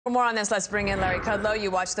For more on this, let's bring in Larry Kudlow. You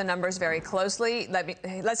watch the numbers very closely.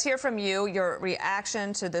 Let's hear from you, your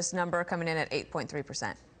reaction to this number coming in at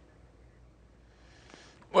 8.3%.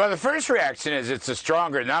 Well, the first reaction is it's a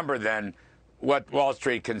stronger number than what Wall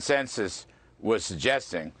Street consensus was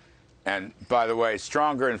suggesting. And by the way,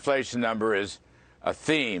 stronger inflation number is a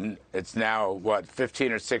theme. It's now,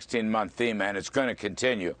 15 or 16-month theme, and it's going to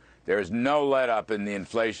continue. There is no let-up in the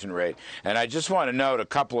inflation rate. And I just want to note a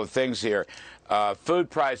couple of things here. Food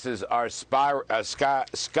prices are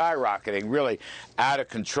skyrocketing, really out of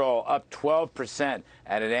control, up 12%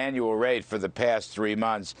 at an annual rate for the past 3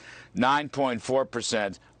 months,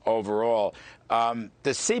 9.4% overall. The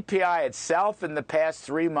CPI itself in the past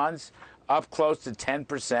 3 months, up close to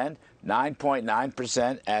 10%,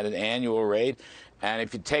 9.9% at an annual rate. And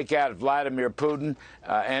if you take out Vladimir Putin,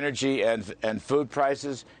 energy and food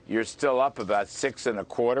prices, you're still up about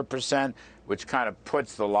 6.25%, which kind of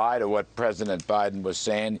puts the lie to what President Biden was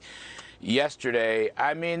saying yesterday.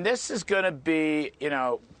 I mean, this is going to be,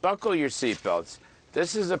 buckle your seatbelts.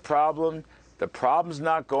 This is a problem. The problem's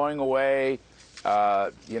not going away.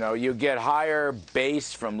 You get higher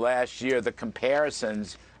base from last year. The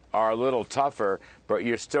comparisons are a little tougher, but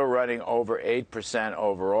you're still running over 8%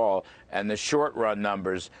 overall. And the short run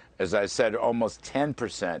numbers, as I said, almost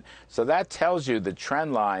 10%. So that tells you the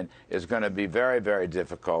trend line is going to be very, very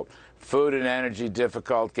difficult. Food and energy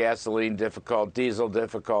difficult, gasoline difficult, diesel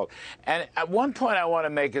difficult. And at one point I want to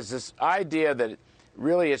make is this idea that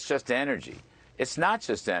really it's just energy. It's not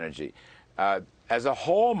just energy. As a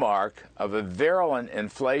hallmark of a virulent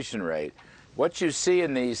inflation rate, what you see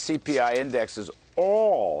in the CPI index is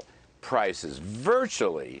all prices,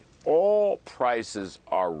 virtually all prices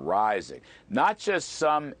are rising. Not just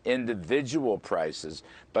some individual prices,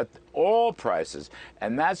 but all prices.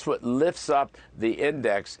 And that's what lifts up the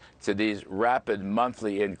index to these rapid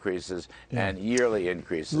monthly increases and yearly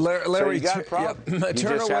increases. Larry, so you got a problem. You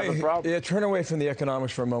just have a problem. Turn away from the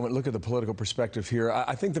economics for a moment. Look at the political perspective here.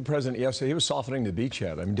 I think the president yesterday, he was softening the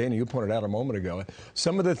beachhead. I mean, Dana, you pointed out a moment ago.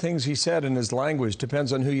 Some of the things he said in his language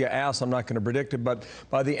depends on who you ask. I'm not going to predict it, but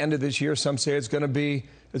by the end of this year, some say it's going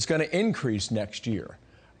to increase next year.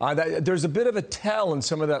 There's a bit of a tell in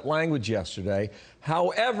some of that language yesterday.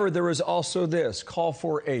 However, there was also this call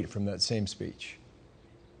for 8 from that same speech.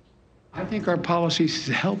 I think our policies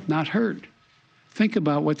help, not hurt. Think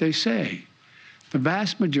about what they say. The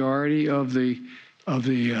vast majority of the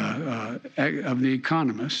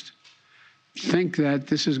economists think that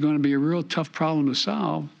this is going to be a real tough problem to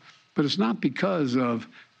solve, but it's not because of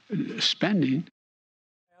spending.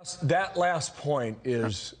 That last point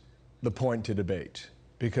is the point to debate,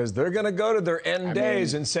 because they're going to go to their end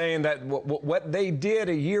days and saying that what they did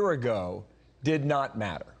a year ago did not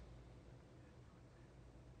matter.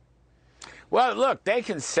 Well, look, they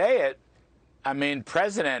can say it. I mean,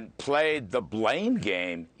 President played the blame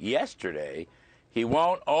game yesterday. He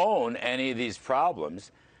won't own any of these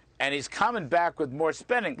problems, and he's coming back with more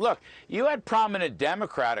spending. Look, you had prominent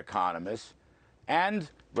Democrat economists and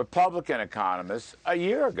Republican economists a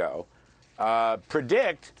year ago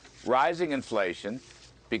predict rising inflation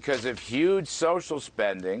because of huge social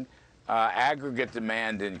spending, aggregate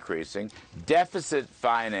demand increasing, deficit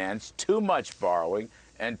finance, too much borrowing,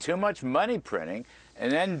 and too much money printing.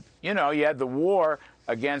 And then, you had the war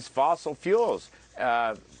against fossil fuels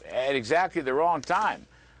at exactly the wrong time.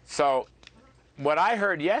 So what I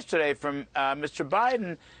heard yesterday from Mr.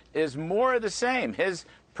 Biden is more of the same. His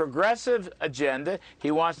progressive agenda,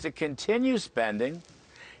 he wants to continue spending.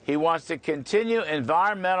 He wants to continue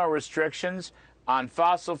environmental restrictions on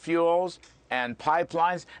fossil fuels and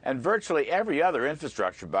pipelines and virtually every other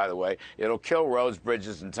infrastructure, by the way. It'll kill roads,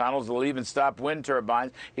 bridges, and tunnels. It'll even stop wind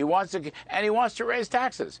turbines. He wants to raise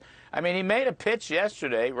taxes. I mean, he made a pitch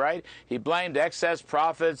yesterday, right? He blamed excess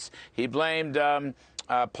profits. He blamed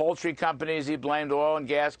poultry companies. He blamed oil and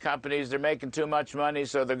gas companies. They're making too much money,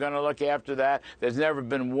 so they're going to look after that. There's never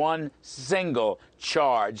been one single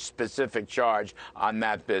specific charge on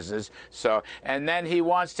that business. So, and then he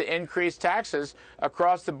wants to increase taxes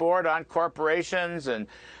across the board on corporations and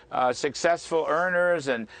successful earners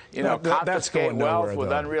and, confiscate wealth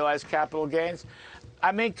with unrealized capital gains.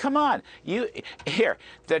 I mean, come on.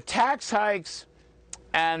 The tax hikes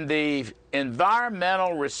and the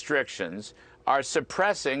environmental restrictions are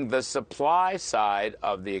suppressing the supply side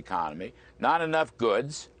of the economy, not enough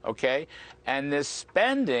goods, okay? And this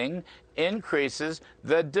spending increases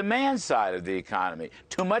the demand side of the economy,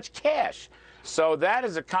 too much cash. So that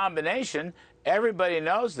is a combination. Everybody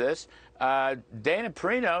knows this. Dana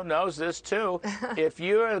Perino knows this too. If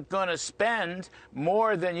you're going to spend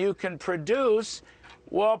more than you can produce,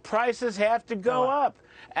 well, prices have to go up.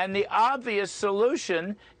 And the obvious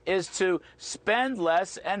solution is to spend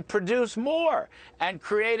less and produce more and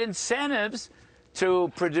create incentives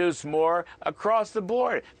to produce more across the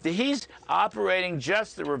board. He's operating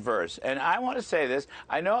just the reverse. And I want to say this.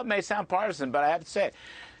 I know it may sound partisan, but I have to say it.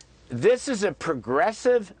 This is a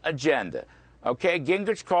progressive agenda. Okay,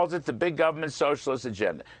 Gingrich calls it the big government socialist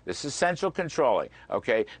agenda. This is central controlling.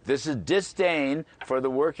 Okay, this is disdain for the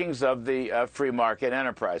workings of the free market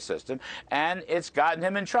enterprise system, and it's gotten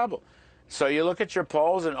him in trouble. So you look at your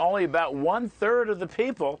polls, and only about 1/3 of the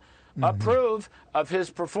people approve of his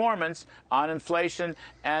performance on inflation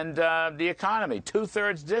and the economy.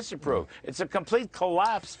 2/3 disapprove. It's a complete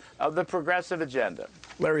collapse of the progressive agenda.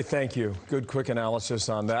 Larry, thank you. Good, quick analysis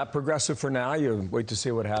on that. Progressive for now. You wait to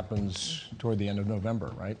see what happens toward the end of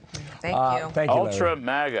November, right? Thank you. Thank you, Ultra Larry.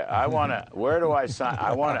 MAGA. I want to. Where do I sign?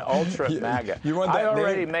 I want to Ultra MAGA. You want that I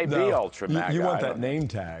already name? may No. be Ultra MAGA. You want that name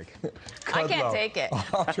tag. I can't take it.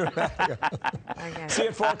 Ultra MAGA. I can't. See you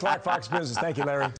at 4 o'clock, Fox Business. Thank you, Larry.